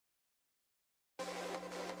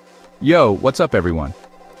Yo, what's up everyone?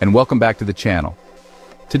 And welcome back to the channel.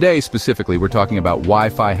 Today specifically we're talking about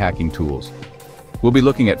Wi-Fi hacking tools. We'll be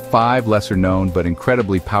looking at 5 lesser known but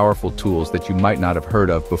incredibly powerful tools that you might not have heard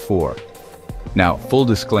of before. Now, full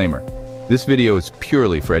disclaimer, this video is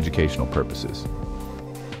purely for educational purposes.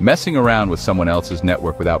 Messing around with someone else's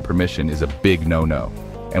network without permission is a big no-no,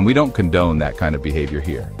 and we don't condone that kind of behavior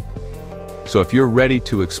here. So if you're ready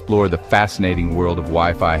to explore the fascinating world of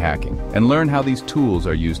Wi-Fi hacking and learn how these tools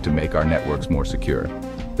are used to make our networks more secure,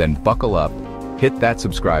 then buckle up, hit that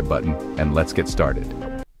subscribe button, and let's get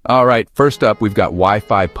started. Alright, first up we've got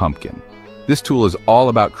Wi-Fi Pumpkin. This tool is all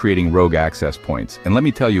about creating rogue access points, and let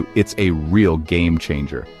me tell you, it's a real game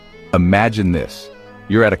changer. Imagine this.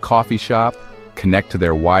 You're at a coffee shop, connect to their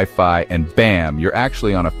Wi-Fi, and bam, you're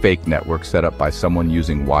actually on a fake network set up by someone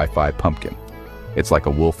using Wi-Fi Pumpkin. It's like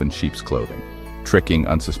a wolf in sheep's clothing, tricking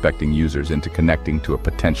unsuspecting users into connecting to a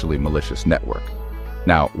potentially malicious network.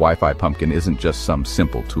 Now, Wi-Fi Pumpkin isn't just some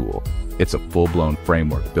simple tool. It's a full-blown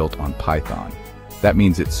framework built on Python. That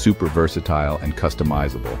means it's super versatile and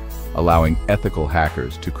customizable, allowing ethical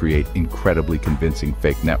hackers to create incredibly convincing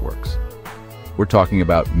fake networks. We're talking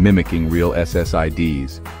about mimicking real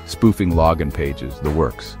SSIDs, spoofing login pages, the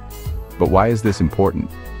works. But why is this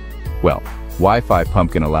important? Well, Wi-Fi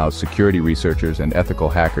Pumpkin allows security researchers and ethical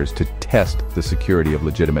hackers to test the security of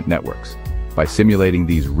legitimate networks. By simulating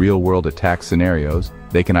these real-world attack scenarios,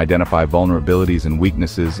 they can identify vulnerabilities and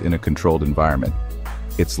weaknesses in a controlled environment.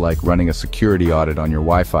 It's like running a security audit on your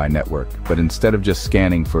Wi-Fi network, but instead of just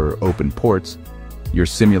scanning for open ports, you're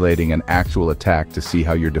simulating an actual attack to see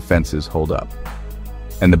how your defenses hold up.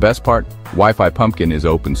 And the best part, Wi-Fi Pumpkin is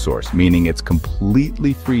open source, meaning it's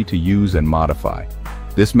completely free to use and modify.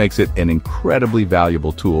 This makes it an incredibly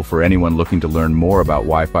valuable tool for anyone looking to learn more about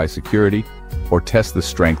Wi-Fi security or test the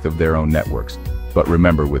strength of their own networks. But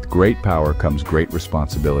remember, with great power comes great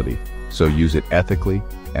responsibility, so use it ethically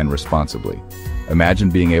and responsibly. Imagine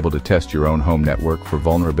being able to test your own home network for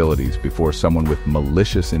vulnerabilities before someone with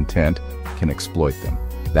malicious intent can exploit them.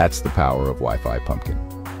 That's the power of Wi-Fi Pumpkin.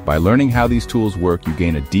 By learning how these tools work, you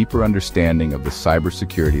gain a deeper understanding of the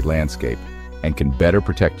cybersecurity landscape and can better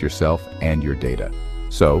protect yourself and your data.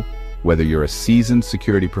 So, whether you're a seasoned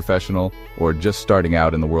security professional or just starting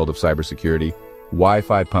out in the world of cybersecurity,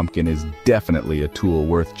 Wi-Fi Pumpkin is definitely a tool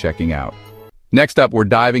worth checking out. Next up, we're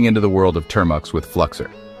diving into the world of Termux with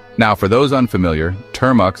Fluxr. Now, for those unfamiliar,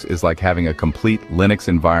 Termux is like having a complete Linux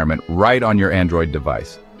environment right on your Android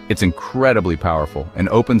device. It's incredibly powerful and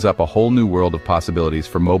opens up a whole new world of possibilities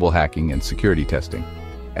for mobile hacking and security testing.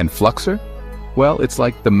 And Fluxr? Well, it's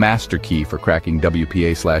like the master key for cracking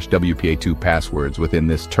WPA/WPA2 passwords within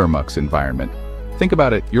this Termux environment. Think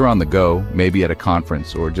about it, you're on the go, maybe at a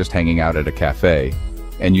conference or just hanging out at a cafe,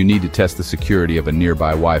 and you need to test the security of a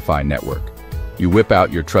nearby Wi-Fi network. You whip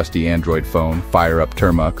out your trusty Android phone, fire up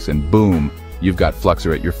Termux, and boom, you've got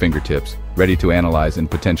Fluxr at your fingertips, ready to analyze and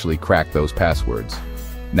potentially crack those passwords.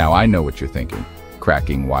 Now I know what you're thinking.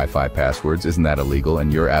 Cracking Wi-Fi passwords, isn't that illegal?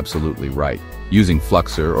 And you're absolutely right. Using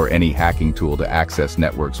Fluxr or any hacking tool to access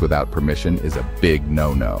networks without permission is a big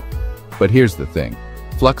no-no. But here's the thing.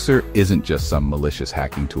 Fluxr isn't just some malicious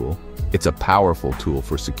hacking tool. It's a powerful tool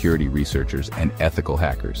for security researchers and ethical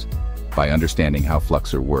hackers. By understanding how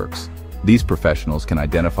Fluxr works, these professionals can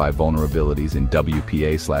identify vulnerabilities in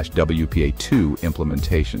WPA/WPA2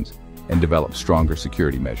 implementations and develop stronger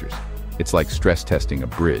security measures. It's like stress testing a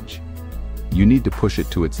bridge. You need to push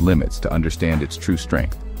it to its limits to understand its true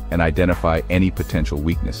strength and identify any potential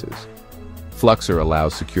weaknesses. Fluxr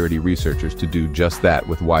allows security researchers to do just that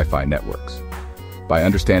with Wi-Fi networks. By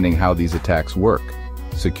understanding how these attacks work,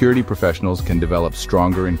 security professionals can develop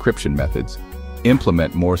stronger encryption methods,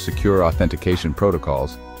 implement more secure authentication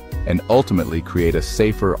protocols, and ultimately create a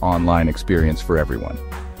safer online experience for everyone.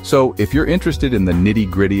 So, if you're interested in the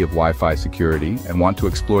nitty-gritty of Wi-Fi security and want to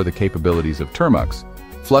explore the capabilities of Termux,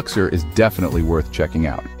 Fluxr is definitely worth checking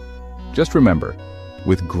out. Just remember,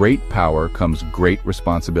 with great power comes great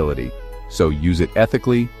responsibility, so use it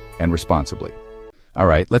ethically and responsibly.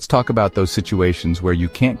 Alright, let's talk about those situations where you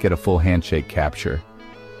can't get a full handshake capture.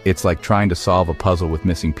 It's like trying to solve a puzzle with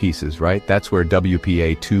missing pieces, right? That's where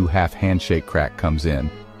WPA2 half handshake crack comes in.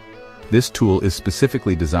 This tool is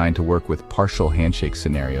specifically designed to work with partial handshake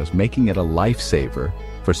scenarios, making it a lifesaver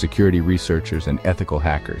for security researchers and ethical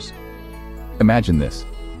hackers. Imagine this.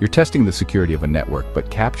 You're testing the security of a network, but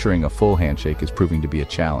capturing a full handshake is proving to be a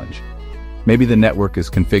challenge. Maybe the network is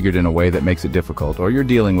configured in a way that makes it difficult, or you're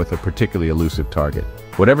dealing with a particularly elusive target.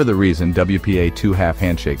 Whatever the reason, WPA2 half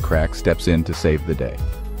handshake crack steps in to save the day.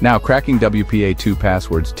 Now, cracking WPA2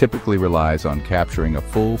 passwords typically relies on capturing a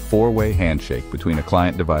full 4-way handshake between a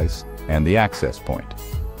client device and the access point.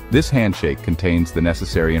 This handshake contains the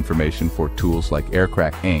necessary information for tools like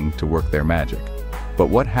aircrack-ng to work their magic. But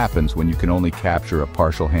what happens when you can only capture a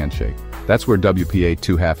partial handshake? That's where WPA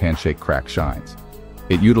 2.5 handshake crack shines.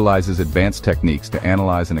 It utilizes advanced techniques to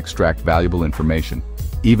analyze and extract valuable information,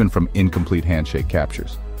 even from incomplete handshake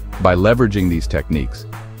captures. By leveraging these techniques,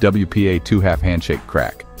 WPA 2.5 handshake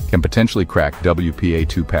crack can potentially crack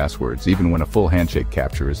WPA2 passwords even when a full handshake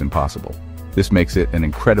capture is impossible. This makes it an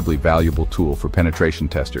incredibly valuable tool for penetration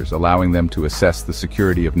testers, allowing them to assess the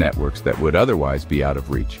security of networks that would otherwise be out of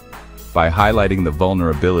reach. By highlighting the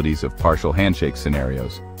vulnerabilities of partial handshake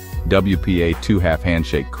scenarios, WPA 2.5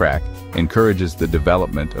 handshake crack encourages the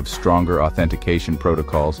development of stronger authentication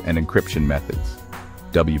protocols and encryption methods.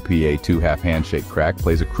 WPA 2.5 handshake crack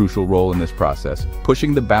plays a crucial role in this process,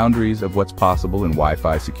 pushing the boundaries of what's possible in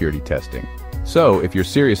Wi-Fi security testing. So, if you're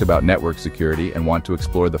serious about network security and want to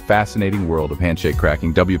explore the fascinating world of handshake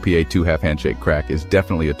cracking, WPA 2.5 handshake crack is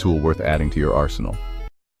definitely a tool worth adding to your arsenal.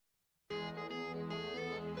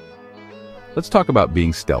 Let's talk about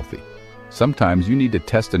being stealthy. Sometimes you need to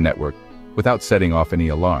test a network without setting off any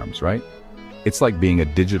alarms, right? It's like being a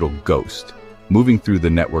digital ghost, moving through the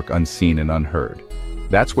network unseen and unheard.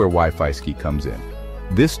 That's where WiFi comes in.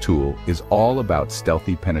 This tool is all about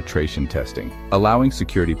stealthy penetration testing, allowing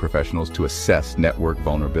security professionals to assess network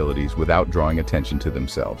vulnerabilities without drawing attention to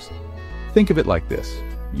themselves. Think of it like this.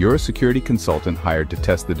 You're a security consultant hired to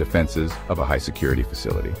test the defenses of a high-security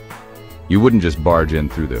facility. You wouldn't just barge in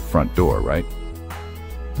through the front door, right?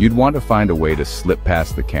 You'd want to find a way to slip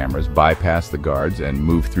past the cameras, bypass the guards, and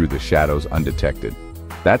move through the shadows undetected.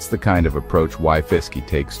 That's the kind of approach WiFi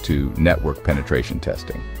takes to network penetration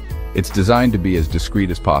testing. It's designed to be as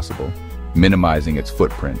discreet as possible, minimizing its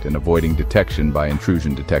footprint and avoiding detection by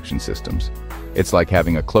intrusion detection systems. It's like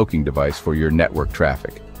having a cloaking device for your network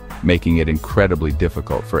traffic, making it incredibly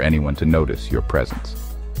difficult for anyone to notice your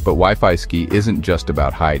presence. But WiFi isn't just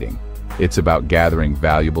about hiding. It's about gathering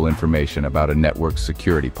valuable information about a network's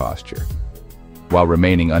security posture. While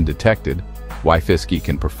remaining undetected, WiFi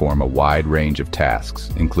can perform a wide range of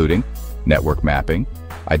tasks, including network mapping,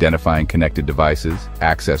 identifying connected devices,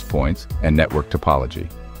 access points, and network topology,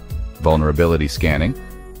 vulnerability scanning,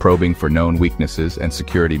 probing for known weaknesses and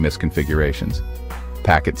security misconfigurations,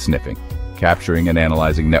 packet sniffing, capturing and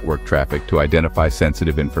analyzing network traffic to identify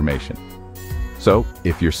sensitive information. So,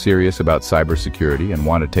 if you're serious about cybersecurity and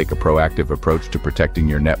want to take a proactive approach to protecting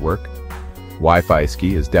your network,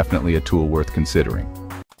 WiFi is definitely a tool worth considering.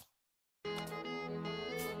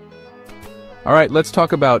 All right, let's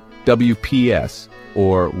talk about WPS,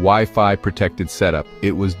 or Wi-Fi Protected Setup.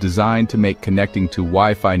 It was designed to make connecting to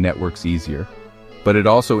Wi-Fi networks easier, but it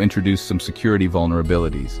also introduced some security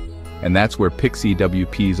vulnerabilities. And that's where Pixie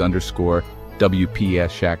WPS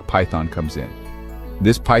Python comes in.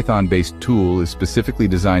 This Python-based tool is specifically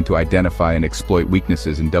designed to identify and exploit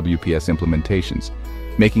weaknesses in WPS implementations,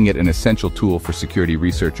 making it an essential tool for security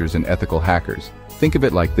researchers and ethical hackers. Think of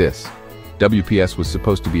it like this. WPS was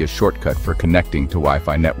supposed to be a shortcut for connecting to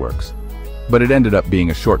Wi-Fi networks, but it ended up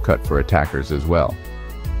being a shortcut for attackers as well.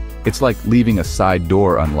 It's like leaving a side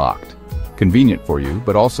door unlocked. Convenient for you,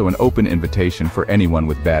 but also an open invitation for anyone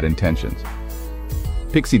with bad intentions.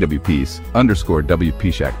 Pixie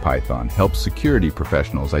WPS_WPShack Python helps security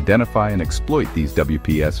professionals identify and exploit these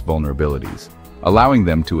WPS vulnerabilities, allowing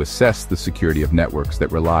them to assess the security of networks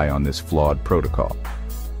that rely on this flawed protocol.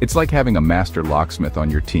 It's like having a master locksmith on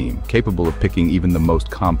your team, capable of picking even the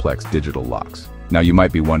most complex digital locks. Now you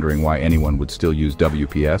might be wondering why anyone would still use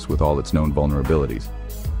WPS with all its known vulnerabilities.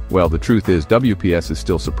 Well, the truth is WPS is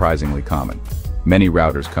still surprisingly common. Many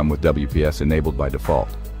routers come with WPS enabled by default,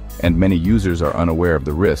 and many users are unaware of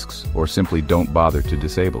the risks or simply don't bother to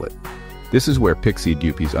disable it. This is where Pixie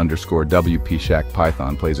WPS_WPShack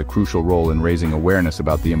Python plays a crucial role in raising awareness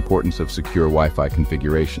about the importance of secure Wi-Fi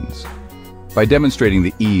configurations. By demonstrating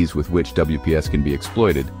the ease with which WPS can be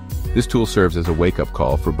exploited, this tool serves as a wake-up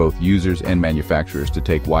call for both users and manufacturers to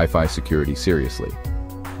take Wi-Fi security seriously.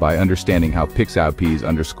 By understanding how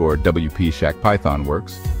Pixie_WPShack Python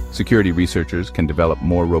works, security researchers can develop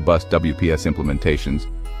more robust WPS implementations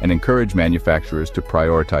and encourage manufacturers to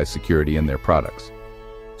prioritize security in their products.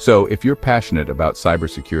 So, if you're passionate about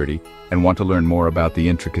cybersecurity and want to learn more about the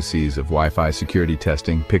intricacies of Wi-Fi security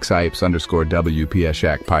testing,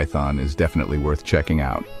 Pixie_WPShack Python is definitely worth checking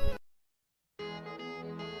out.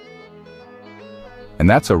 And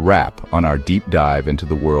that's a wrap on our deep dive into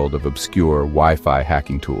the world of obscure Wi-Fi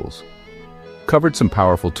hacking tools. Covered some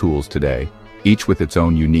powerful tools today, each with its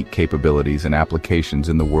own unique capabilities and applications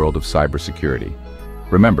in the world of cybersecurity.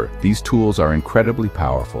 Remember, these tools are incredibly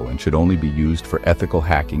powerful and should only be used for ethical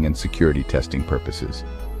hacking and security testing purposes.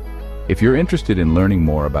 If you're interested in learning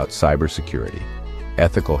more about cybersecurity,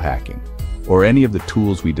 ethical hacking, or any of the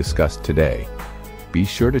tools we discussed today, be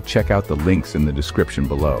sure to check out the links in the description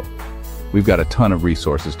below. We've got a ton of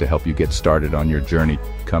resources to help you get started on your journey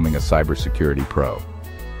to becoming a cybersecurity pro.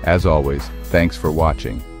 As always, thanks for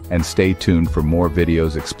watching, and stay tuned for more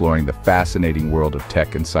videos exploring the fascinating world of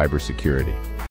tech and cybersecurity.